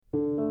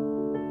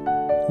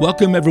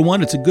Welcome,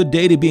 everyone. It's a good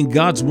day to be in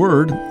God's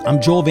Word.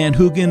 I'm Joel Van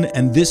Hoogen,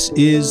 and this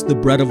is The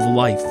Bread of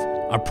Life.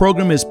 Our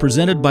program is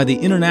presented by the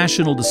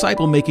International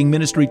Disciple-Making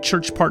Ministry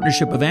Church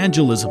Partnership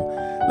Evangelism.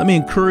 Let me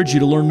encourage you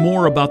to learn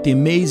more about the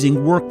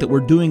amazing work that we're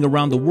doing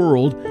around the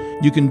world.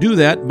 You can do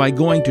that by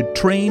going to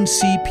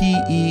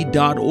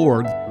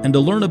traincpe.org. And to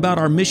learn about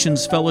our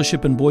missions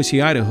fellowship in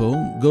Boise,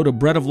 Idaho, go to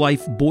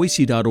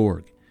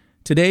breadoflifeboise.org.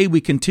 Today,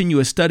 we continue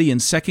a study in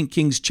 2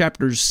 Kings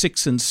chapters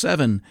 6 and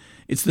 7.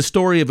 It's the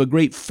story of a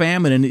great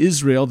famine in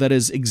Israel that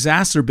is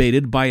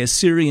exacerbated by a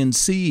Syrian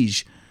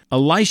siege.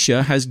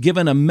 Elisha has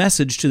given a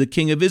message to the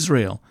king of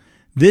Israel.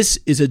 This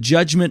is a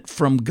judgment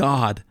from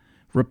God.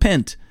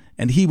 Repent,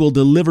 and he will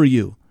deliver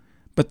you.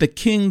 But the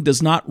king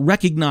does not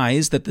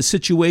recognize that the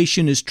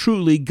situation is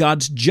truly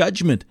God's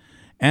judgment,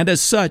 and as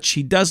such,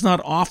 he does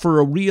not offer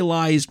a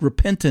realized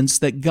repentance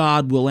that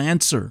God will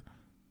answer.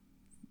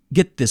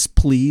 Get this,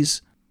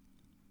 please.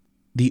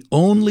 The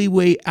only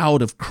way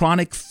out of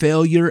chronic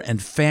failure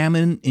and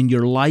famine in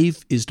your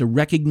life is to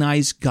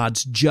recognize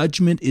God's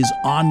judgment is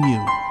on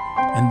you,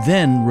 and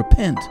then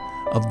repent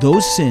of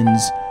those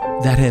sins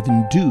that have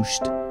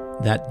induced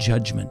that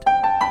judgment.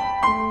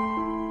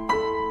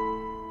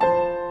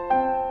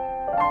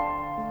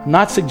 I'm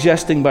not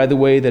suggesting, by the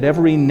way, that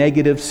every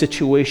negative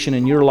situation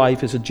in your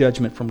life is a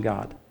judgment from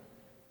God.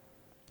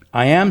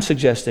 I am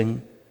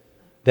suggesting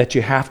that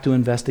you have to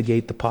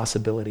investigate the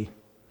possibility.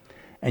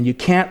 And you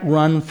can't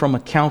run from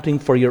accounting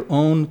for your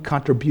own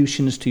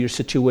contributions to your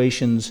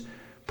situations,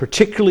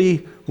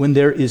 particularly when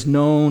there is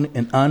known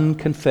and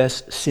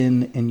unconfessed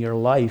sin in your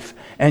life.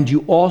 And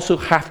you also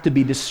have to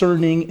be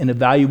discerning and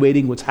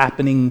evaluating what's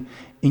happening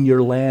in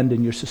your land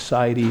and your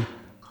society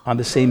on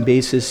the same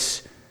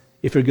basis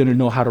if you're going to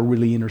know how to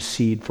really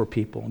intercede for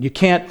people. You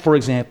can't, for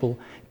example,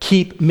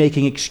 keep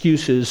making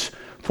excuses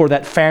for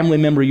that family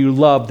member you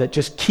love that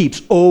just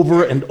keeps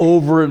over and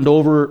over and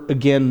over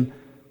again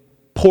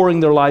pouring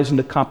their lives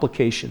into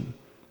complication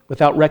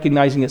without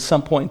recognizing at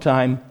some point in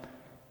time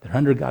they're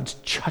under God's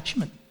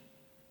judgment.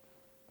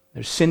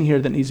 There's sin here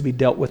that needs to be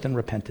dealt with and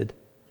repented.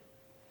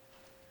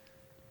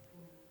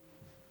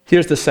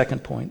 Here's the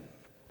second point.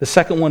 The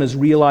second one is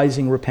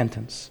realizing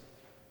repentance.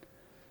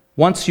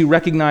 Once you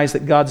recognize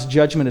that God's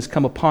judgment has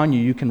come upon you,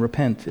 you can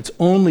repent. It's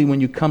only when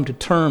you come to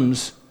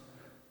terms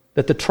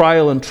that the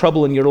trial and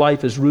trouble in your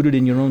life is rooted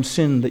in your own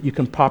sin that you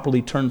can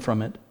properly turn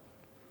from it.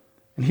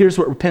 And here's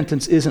what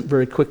repentance isn't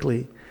very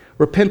quickly.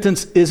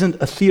 Repentance isn't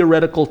a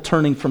theoretical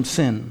turning from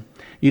sin.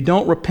 You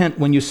don't repent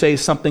when you say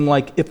something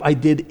like, if I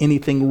did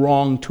anything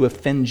wrong to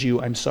offend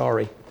you, I'm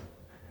sorry.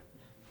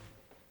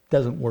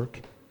 Doesn't work.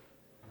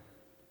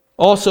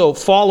 Also,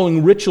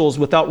 following rituals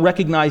without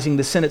recognizing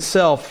the sin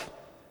itself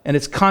and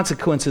its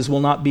consequences will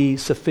not be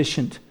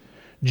sufficient.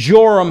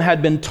 Joram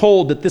had been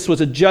told that this was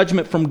a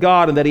judgment from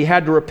God and that he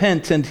had to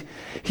repent, and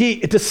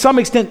he, to some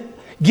extent,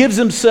 gives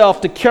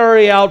himself to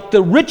carry out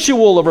the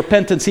ritual of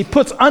repentance. He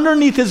puts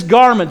underneath his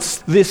garments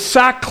this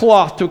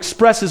sackcloth to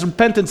express his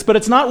repentance, but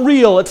it's not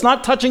real. It's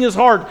not touching his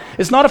heart.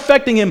 It's not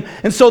affecting him.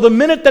 And so the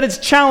minute that it's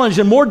challenged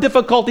and more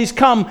difficulties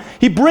come,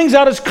 he brings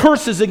out his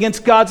curses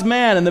against God's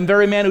man and the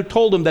very man who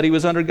told him that he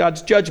was under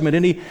God's judgment.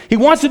 And he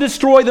wants to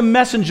destroy the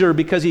messenger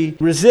because he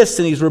resists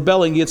and he's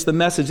rebelling against the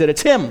message that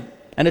it's him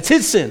and it's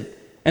his sin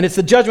and it's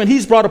the judgment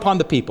he's brought upon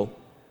the people.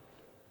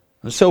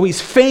 And so he's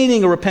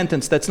feigning a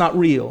repentance that's not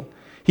real.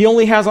 He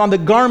only has on the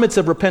garments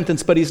of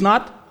repentance, but he's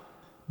not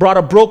brought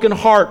a broken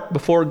heart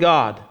before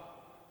God.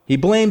 He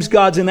blames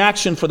God's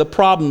inaction for the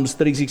problems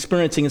that he's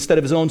experiencing instead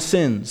of his own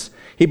sins.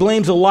 He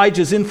blames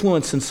Elijah's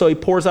influence, and so he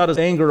pours out his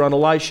anger on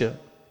Elisha. And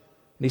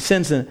he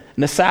sends an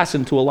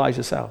assassin to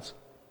Elijah's house.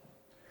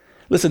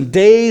 Listen,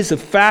 days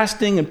of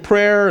fasting and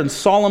prayer and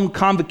solemn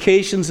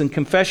convocations and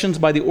confessions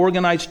by the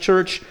organized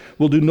church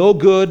will do no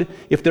good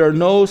if there are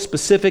no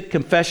specific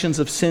confessions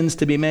of sins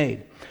to be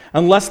made.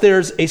 Unless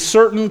there's a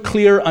certain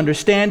clear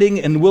understanding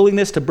and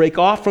willingness to break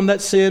off from that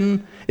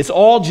sin, it's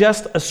all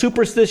just a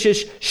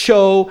superstitious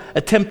show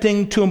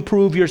attempting to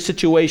improve your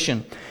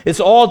situation. It's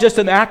all just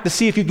an act to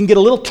see if you can get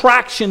a little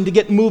traction to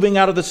get moving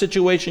out of the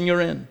situation you're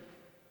in.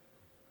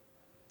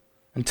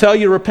 Until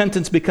your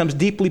repentance becomes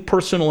deeply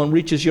personal and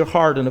reaches your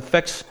heart and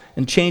affects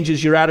and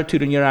changes your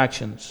attitude and your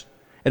actions.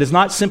 It is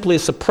not simply a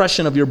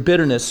suppression of your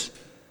bitterness,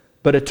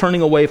 but a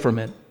turning away from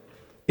it.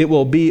 It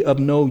will be of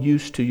no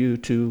use to you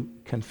to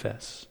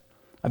confess.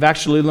 I've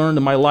actually learned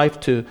in my life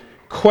to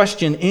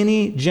question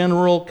any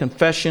general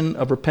confession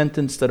of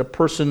repentance that a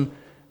person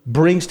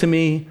brings to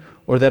me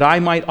or that I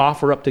might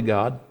offer up to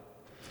God.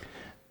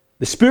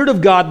 The Spirit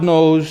of God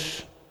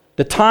knows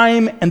the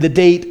time and the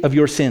date of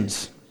your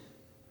sins.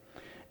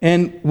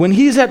 And when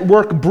He's at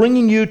work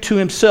bringing you to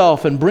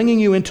Himself and bringing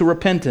you into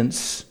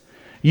repentance,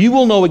 you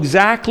will know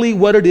exactly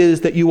what it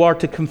is that you are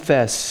to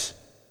confess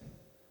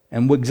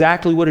and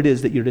exactly what it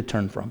is that you're to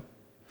turn from.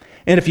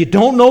 And if you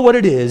don't know what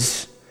it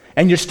is,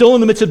 and you're still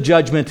in the midst of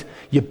judgment,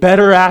 you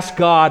better ask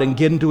God and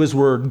get into His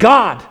Word.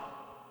 God,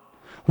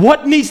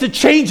 what needs to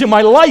change in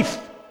my life?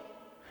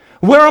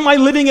 Where am I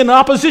living in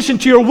opposition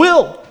to your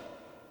will?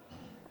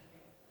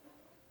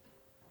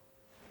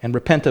 and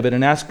repent of it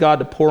and ask God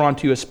to pour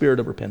onto you a spirit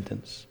of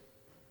repentance.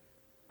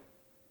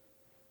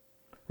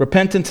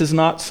 Repentance is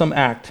not some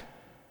act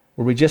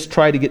where we just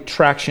try to get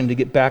traction to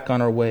get back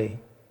on our way.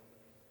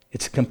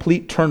 It's a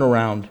complete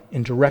turnaround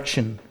in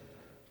direction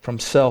from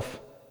self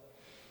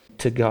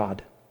to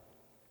God.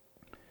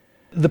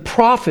 The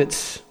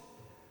prophets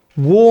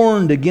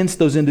warned against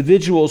those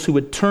individuals who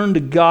would turn to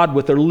God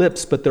with their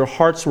lips, but their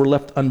hearts were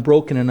left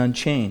unbroken and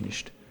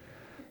unchanged.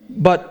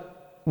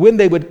 But when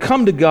they would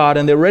come to God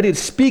and they were ready to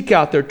speak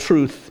out their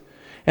truth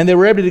and they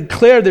were ready to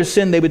declare their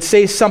sin, they would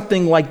say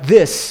something like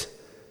this: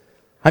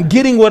 I'm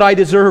getting what I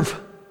deserve.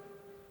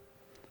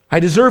 I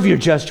deserve your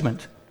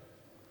judgment.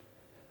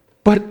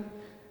 But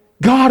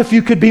God, if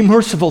you could be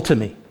merciful to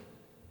me.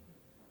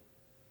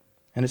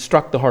 And it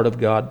struck the heart of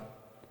God.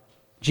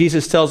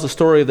 Jesus tells the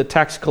story of the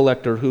tax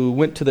collector who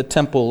went to the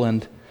temple,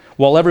 and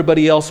while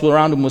everybody else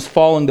around him was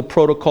following the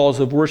protocols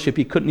of worship,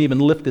 he couldn't even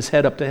lift his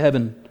head up to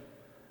heaven.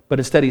 But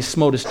instead he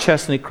smote his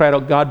chest and he cried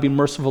out, God, be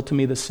merciful to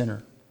me, the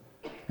sinner.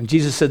 And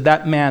Jesus said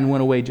that man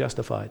went away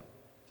justified.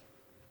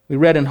 We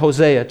read in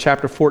Hosea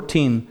chapter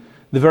 14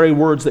 the very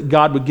words that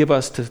God would give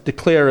us to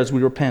declare as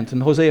we repent. In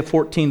Hosea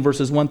 14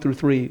 verses 1 through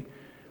 3,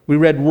 we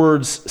read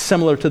words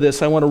similar to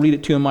this. I want to read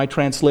it to you in my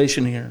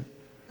translation here.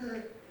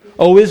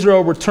 O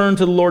Israel, return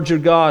to the Lord your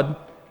God,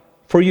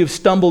 for you have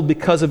stumbled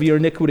because of your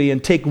iniquity,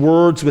 and take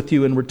words with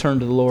you and return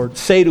to the Lord.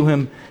 Say to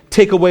him,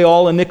 take away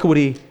all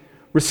iniquity,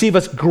 receive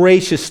us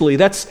graciously.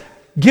 That's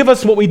give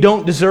us what we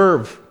don't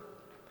deserve.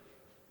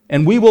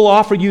 And we will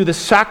offer you the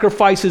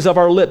sacrifices of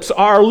our lips.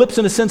 Our lips,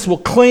 in a sense, will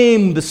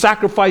claim the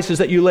sacrifices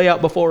that you lay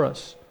out before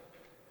us.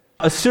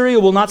 Assyria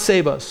will not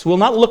save us. We'll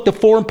not look to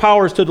foreign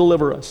powers to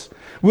deliver us.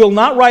 We'll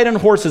not ride on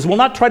horses. We'll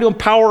not try to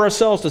empower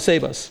ourselves to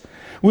save us.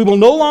 We will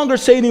no longer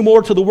say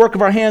anymore to the work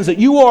of our hands that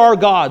you are our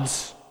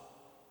gods.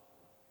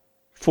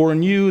 For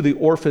in you the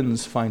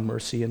orphans find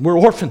mercy. And we're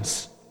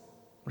orphans.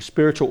 We're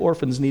spiritual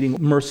orphans needing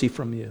mercy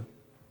from you.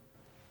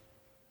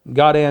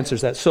 God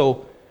answers that.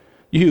 So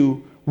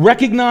you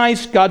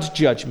recognize God's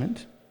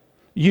judgment.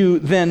 You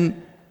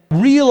then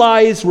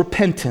realize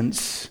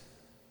repentance.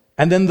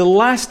 And then the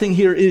last thing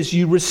here is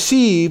you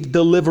receive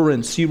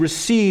deliverance. You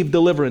receive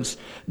deliverance.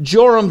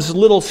 Joram's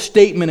little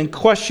statement and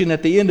question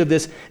at the end of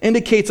this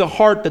indicates a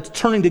heart that's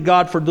turning to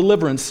God for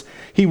deliverance.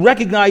 He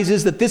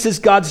recognizes that this is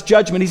God's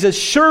judgment. He says,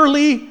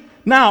 surely,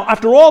 now,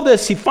 after all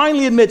this, he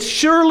finally admits,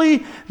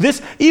 surely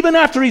this, even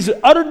after he's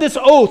uttered this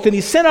oath and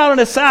he sent out an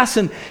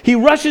assassin, he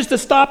rushes to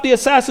stop the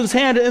assassin's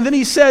hand, and then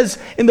he says,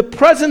 in the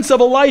presence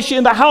of Elisha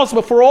in the house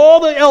before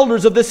all the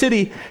elders of the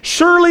city,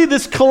 surely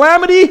this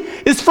calamity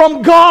is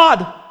from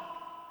God.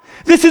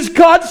 This is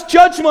God's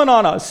judgment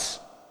on us.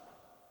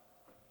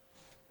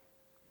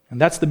 And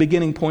that's the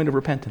beginning point of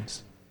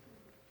repentance.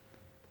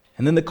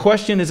 And then the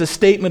question is a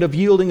statement of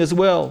yielding as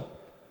well.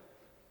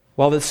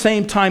 While at the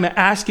same time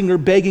asking or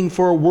begging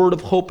for a word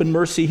of hope and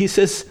mercy, he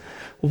says,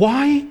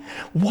 why?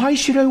 Why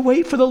should I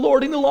wait for the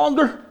Lord any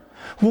longer?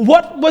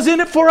 What was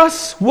in it for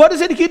us? What is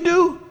it he could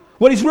do?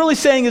 What he's really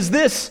saying is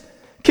this: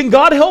 can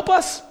God help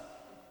us?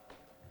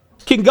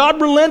 Can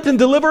God relent and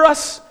deliver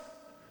us?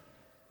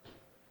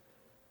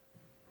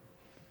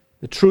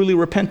 The truly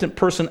repentant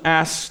person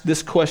asks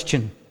this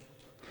question: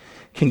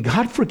 can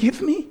God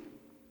forgive me?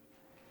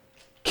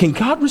 Can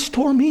God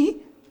restore me?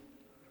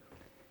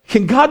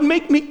 Can God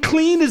make me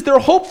clean? Is there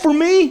hope for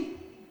me?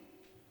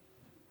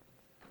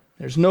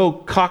 There's no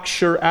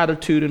cocksure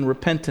attitude in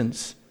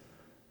repentance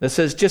that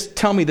says, just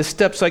tell me the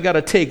steps I got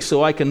to take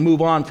so I can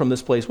move on from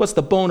this place. What's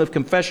the bone of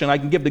confession I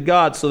can give to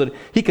God so that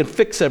he can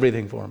fix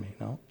everything for me?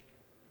 No.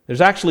 There's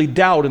actually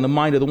doubt in the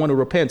mind of the one who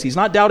repents. He's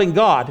not doubting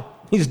God.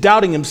 He's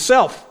doubting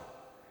himself.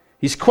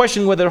 He's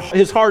questioning whether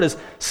his heart is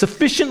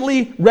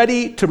sufficiently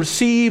ready to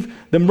receive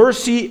the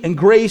mercy and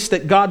grace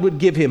that God would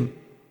give him.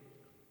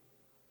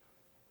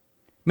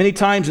 Many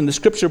times in the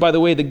scripture, by the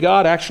way, that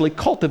God actually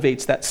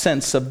cultivates that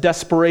sense of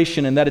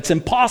desperation and that it's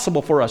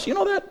impossible for us. You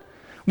know that?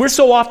 We're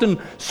so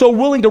often so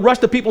willing to rush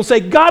to people and say,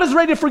 God is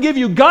ready to forgive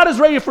you. God is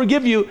ready to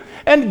forgive you.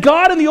 And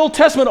God in the Old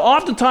Testament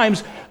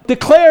oftentimes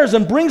declares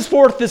and brings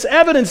forth this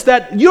evidence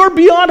that you're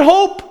beyond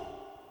hope.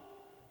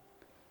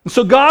 And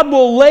so God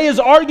will lay his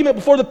argument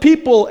before the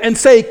people and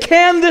say,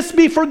 can this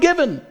be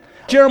forgiven?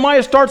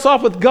 Jeremiah starts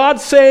off with God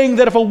saying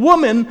that if a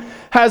woman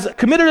has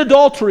committed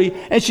adultery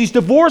and she's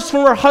divorced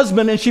from her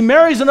husband and she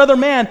marries another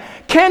man,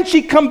 can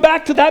she come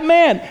back to that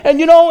man? And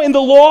you know, in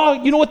the law,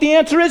 you know what the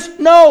answer is?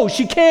 No,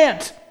 she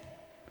can't.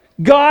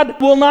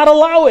 God will not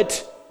allow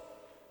it.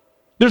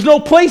 There's no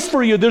place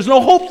for you. There's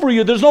no hope for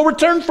you. There's no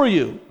return for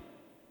you.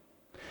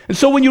 And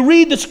so when you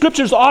read the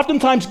scriptures,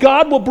 oftentimes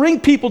God will bring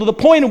people to the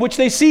point in which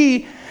they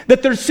see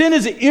that their sin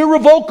is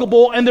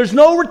irrevocable and there's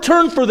no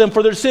return for them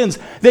for their sins.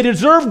 They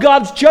deserve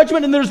God's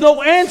judgment and there's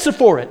no answer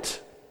for it.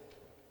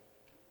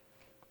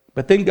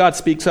 But then God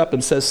speaks up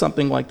and says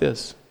something like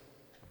this: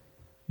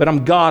 but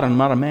I'm God, I'm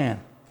not a man.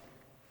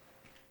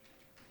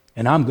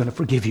 And I'm going to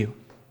forgive you.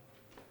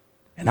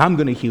 And I'm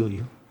going to heal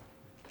you.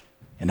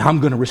 And I'm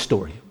going to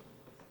restore you.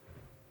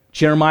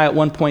 Jeremiah at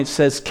one point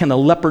says, can a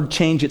leopard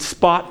change its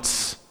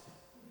spots?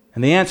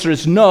 And the answer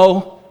is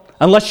no.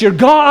 unless you're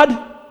God.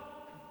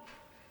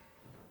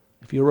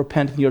 If you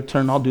repent and you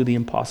turn, I'll do the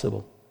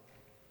impossible.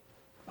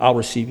 I'll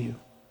receive you.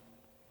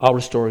 I'll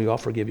restore you. I'll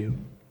forgive you.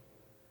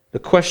 The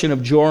question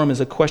of Joram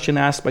is a question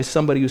asked by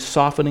somebody who's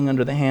softening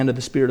under the hand of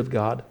the Spirit of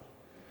God.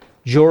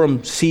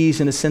 Joram sees,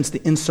 in a sense,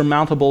 the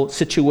insurmountable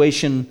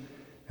situation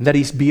and that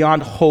he's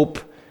beyond hope,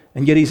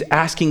 and yet he's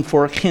asking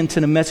for a hint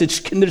and a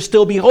message. Can there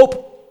still be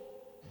hope?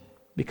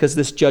 Because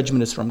this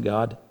judgment is from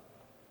God.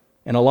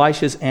 And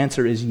Elisha's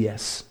answer is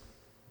yes.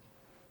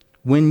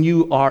 When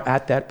you are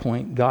at that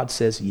point, God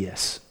says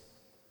yes.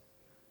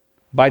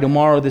 By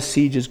tomorrow, this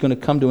siege is going to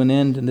come to an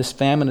end, and this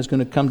famine is going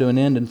to come to an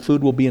end, and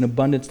food will be in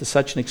abundance to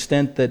such an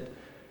extent that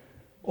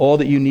all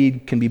that you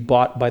need can be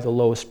bought by the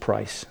lowest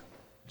price.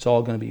 It's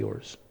all going to be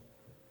yours.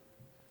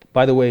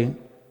 By the way,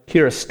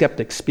 here a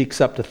skeptic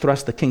speaks up to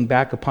thrust the king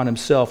back upon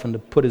himself and to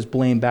put his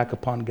blame back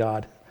upon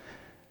God.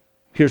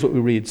 Here's what we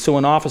read. So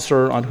an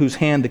officer on whose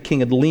hand the king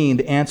had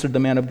leaned answered the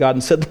man of God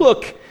and said,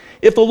 "Look,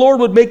 if the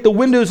Lord would make the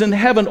windows in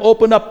heaven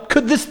open up,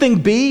 could this thing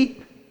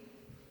be?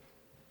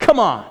 Come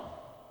on."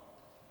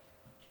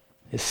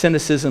 His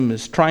cynicism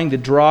is trying to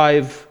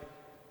drive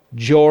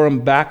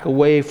Joram back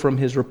away from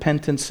his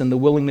repentance and the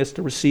willingness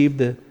to receive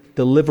the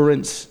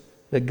deliverance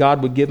that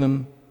God would give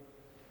him.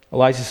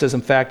 Elisha says,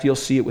 in fact, you'll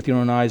see it with your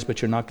own eyes,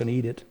 but you're not going to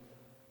eat it.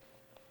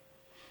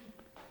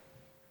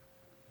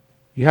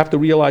 You have to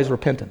realize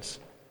repentance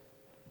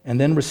and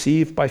then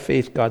receive by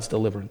faith God's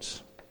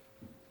deliverance.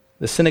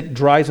 The cynic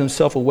drives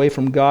himself away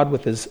from God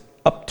with his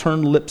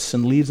upturned lips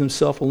and leaves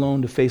himself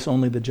alone to face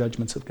only the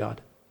judgments of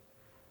God.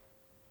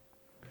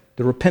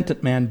 The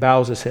repentant man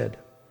bows his head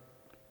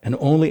and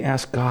only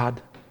asks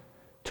God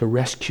to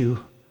rescue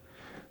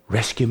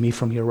me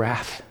from your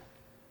wrath.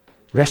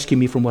 Rescue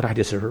me from what I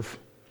deserve.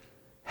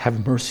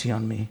 Have mercy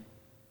on me.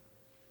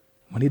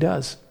 When he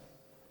does,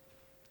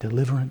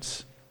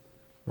 deliverance,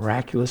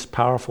 miraculous,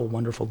 powerful,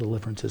 wonderful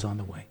deliverance is on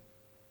the way.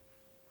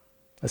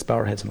 Let's bow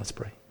our heads and let's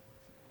pray.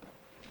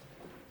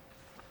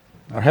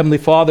 Our Heavenly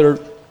Father,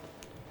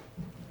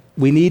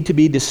 we need to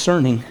be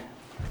discerning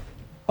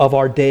of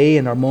our day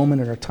and our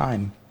moment and our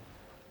time,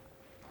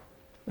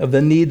 of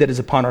the need that is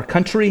upon our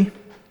country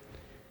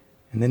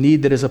and the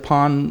need that is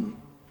upon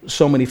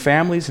so many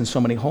families and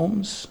so many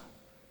homes.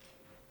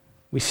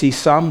 We see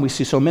so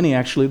many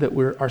actually, that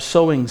are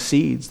sowing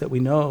seeds that we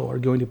know are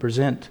going to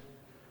present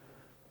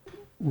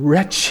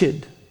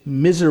wretched,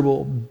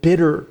 miserable,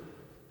 bitter,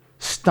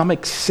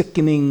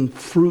 stomach-sickening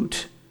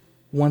fruit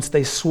once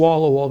they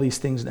swallow all these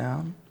things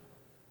down.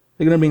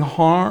 They're going to bring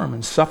harm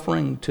and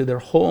suffering to their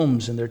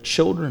homes and their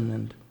children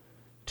and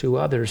to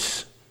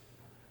others.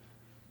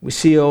 We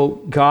see,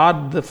 oh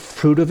God, the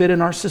fruit of it in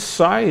our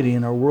society,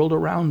 in our world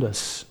around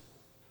us.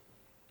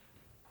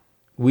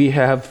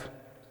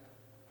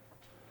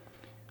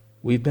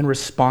 We've been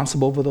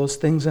responsible for those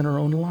things in our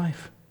own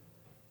life.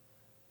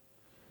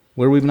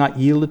 Where we've not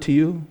yielded to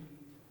you,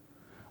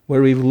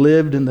 where we've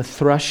lived in the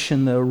thrush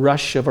and the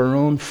rush of our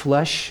own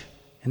flesh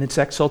and its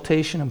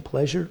exaltation and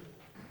pleasure,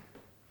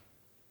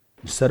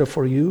 instead of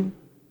for you.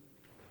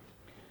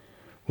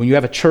 When you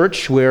have a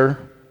church where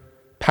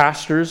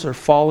pastors are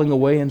falling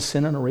away in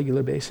sin on a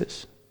regular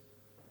basis,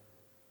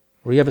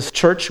 where you have a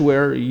church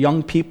where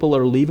young people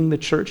are leaving the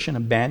church and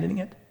abandoning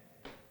it,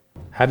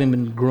 having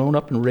been grown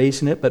up and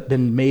raised in it, but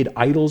been made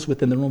idols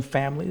within their own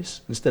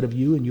families instead of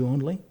you and you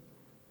only.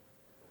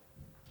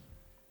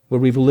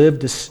 Where we've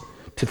lived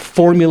to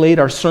formulate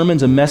our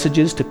sermons and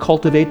messages, to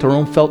cultivate our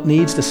own felt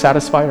needs, to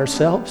satisfy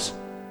ourselves,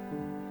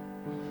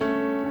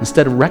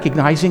 instead of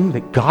recognizing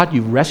that God,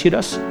 you've rescued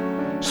us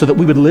so that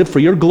we would live for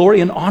your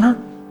glory and honor,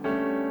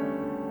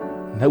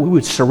 and that we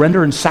would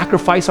surrender and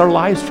sacrifice our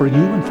lives for you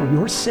and for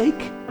your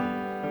sake.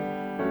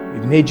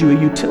 We've made you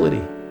a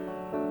utility,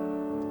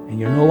 and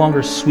you're no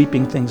longer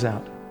sweeping things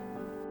out.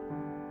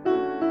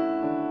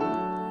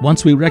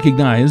 Once we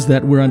recognize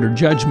that we're under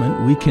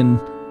judgment, we can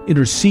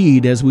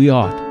intercede as we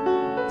ought.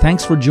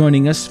 Thanks for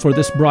joining us for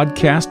this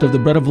broadcast of the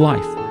Bread of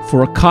Life.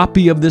 For a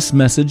copy of this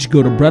message,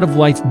 go to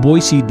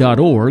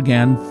breadoflifeboise.org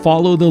and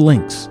follow the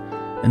links.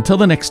 Until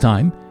the next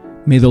time,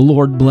 may the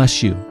Lord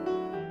bless you.